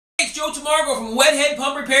it's Joe Tamargo from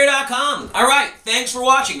WetHeadPumpRepair.com. Alright, thanks for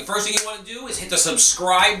watching. The first thing you want to do is hit the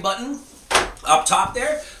subscribe button up top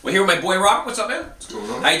there. We're here with my boy Robert. What's up, man? What's going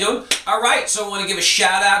on? How you doing? Alright, so I want to give a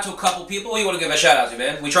shout out to a couple people. Who you want to give a shout out to,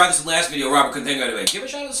 man? We tried this in the last video. Robert couldn't think of it. Give a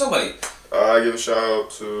shout out to somebody. I give a shout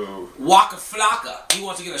out to Waka Flocka. He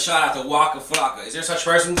wants to give a shout out to Waka Flocka. Is there such a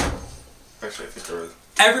person? Actually, I think there is.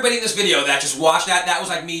 Everybody in this video that just watched that was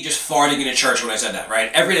like me just farting in a church when I said that, right?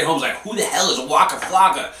 Everybody at home's like, who the hell is Waka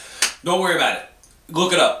Flocka? Don't worry about it.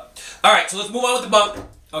 Look it up. Alright, so let's move on with the bump,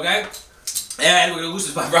 okay? And we're going to lose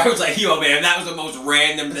this bump. Robert's like, yo, man, that was the most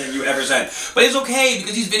random thing you ever said. But it's okay,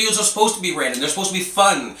 because these videos are supposed to be random. They're supposed to be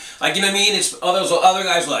fun. Like, you know what I mean? It's other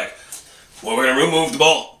guys like, well, we're going to remove the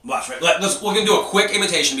bolt. Watch, right? We're going to do a quick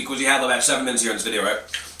imitation, because we have about 7 minutes here in this video, right?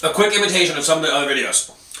 A quick imitation of some of the other videos.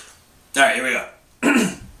 Alright, here we go.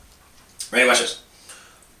 Ready, watch this.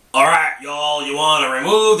 Alright, y'all, you want to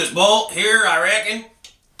remove this bolt here, I reckon?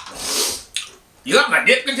 You got my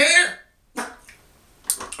dip container?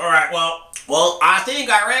 Alright, well, I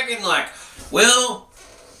reckon, like, well,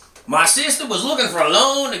 my sister was looking for a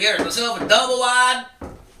loan to get herself a double wide,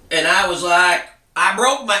 and I was like, I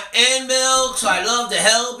broke my anvil, so I'd love to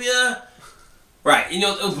help you. Right, you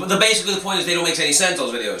know, basically the point is they don't make any sense,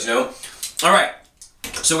 those videos, you know? Alright,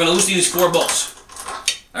 so we're going to loosen these 4 bolts.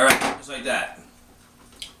 Alright, just like that.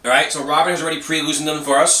 Alright, so Robert has already pre-loosened them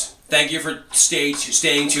for us. Thank you for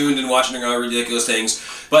staying tuned and watching our ridiculous things.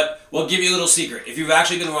 But we'll give you a little secret. If you've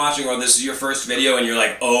actually been watching, or this is your first video, and you're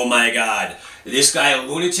like, oh my god, this guy a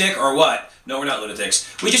lunatic or what? No, we're not lunatics.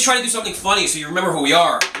 We just try to do something funny so you remember who we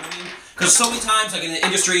are. You know what I mean? Because so many times, like in the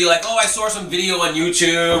industry, you're like, oh, I saw some video on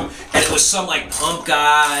YouTube, and it was some like pump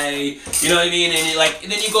guy, you know what I mean? And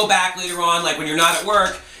then you go back later on, like when you're not at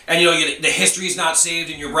work, and you know, the history's not saved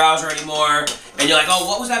in your browser anymore, and you're like, oh,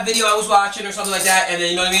 what was that video I was watching, or something like that, and then,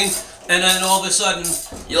 you know what I mean? And then all of a sudden,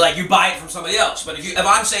 you buy it from somebody else. But if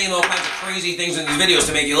I'm saying all kinds of crazy things in these videos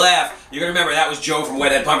to make you laugh, you're going to remember that was Joe from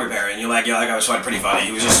Wet Head Pump Repair, and you're like, yeah, that guy was pretty funny.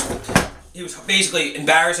 He was basically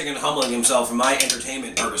embarrassing and humbling himself for my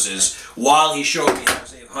entertainment purposes while he showed me how to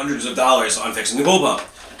save hundreds of dollars on fixing the bull pump.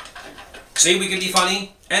 See, we can be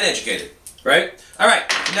funny and educated, right? Alright,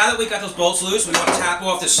 now that we got those bolts loose, we want to tap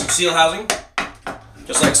off this seal housing,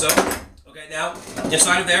 just like so. Okay, now,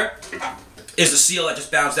 inside of there is the seal that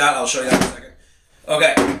just bounced out. I'll show you that in a second.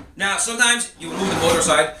 Okay, now sometimes you remove the motor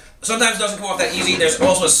side. Sometimes it doesn't come off that easy. There's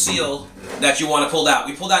also a seal that you want to pull out.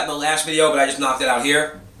 We pulled out in the last video, but I just knocked it out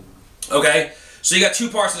here. Okay, so you got 2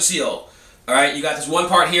 parts of the seal. Alright, you got this one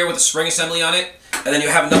part here with the spring assembly on it, and then you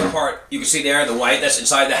have another part, you can see there, the white, that's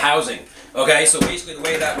inside the housing. Okay, so basically the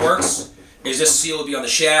way that works is this seal will be on the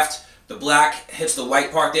shaft, the black hits the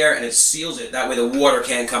white part there, and it seals it. That way the water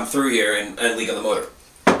can't come through here and leak on the motor.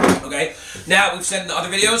 Okay, now we've said in the other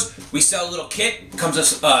videos, we sell a little kit. It comes in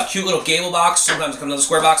a cute little gable box, sometimes it comes in a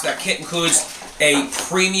square box. That kit includes a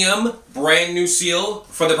premium brand new seal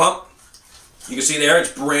for the pump. You can see there,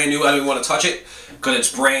 it's brand new. I don't even want to touch it because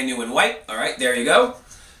it's brand new and white. Alright, there you go.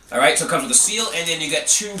 Alright, so it comes with a seal, and then you get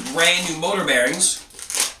 2 brand new motor bearings.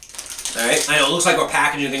 Alright, I know, it looks like we're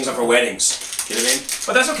packaging things up for weddings. You know what I mean?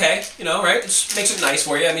 But that's okay, you know, right? It makes it nice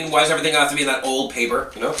for you. I mean, why does everything have to be in that old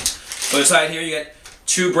paper, you know? So inside here, you get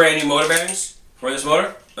 2 brand new motor bearings for this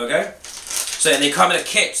motor, okay? So and they come in a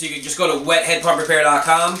kit, so you can just go to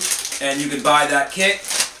WetHeadPumpRepair.com, and you can buy that kit,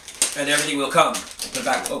 and everything will come. Put it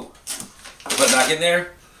back, oh. Put it back in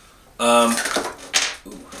there.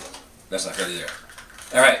 Ooh, that's not really there.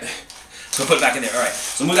 Alright, so put it back in there. Alright,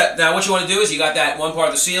 so move that. Now what you want to do is you got that one part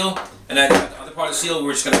of the seal, and then the other part of the seal,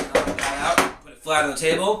 we're just going to cut that out, put it flat on the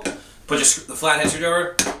table, put the flathead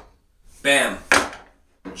screwdriver, bam.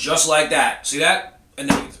 Just like that. See that? And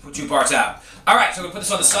then you put 2 parts out. Alright, so I'm going to put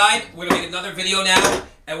this on the side. We're going to make another video now,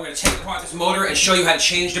 and we're going to take apart this motor and show you how to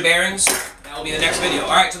change the bearings. That will be the next video.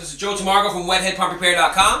 Alright, so this is Joe Tamargo from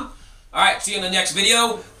WetHeadPumpRepair.com. Alright, see you in the next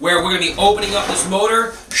video where we're going to be opening up this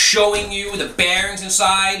motor, showing you the bearings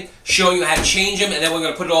inside, showing you how to change them, and then we're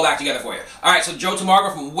going to put it all back together for you. Alright, so Joe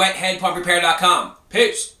Tamargo from WetHeadPumpRepair.com.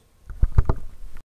 Peace!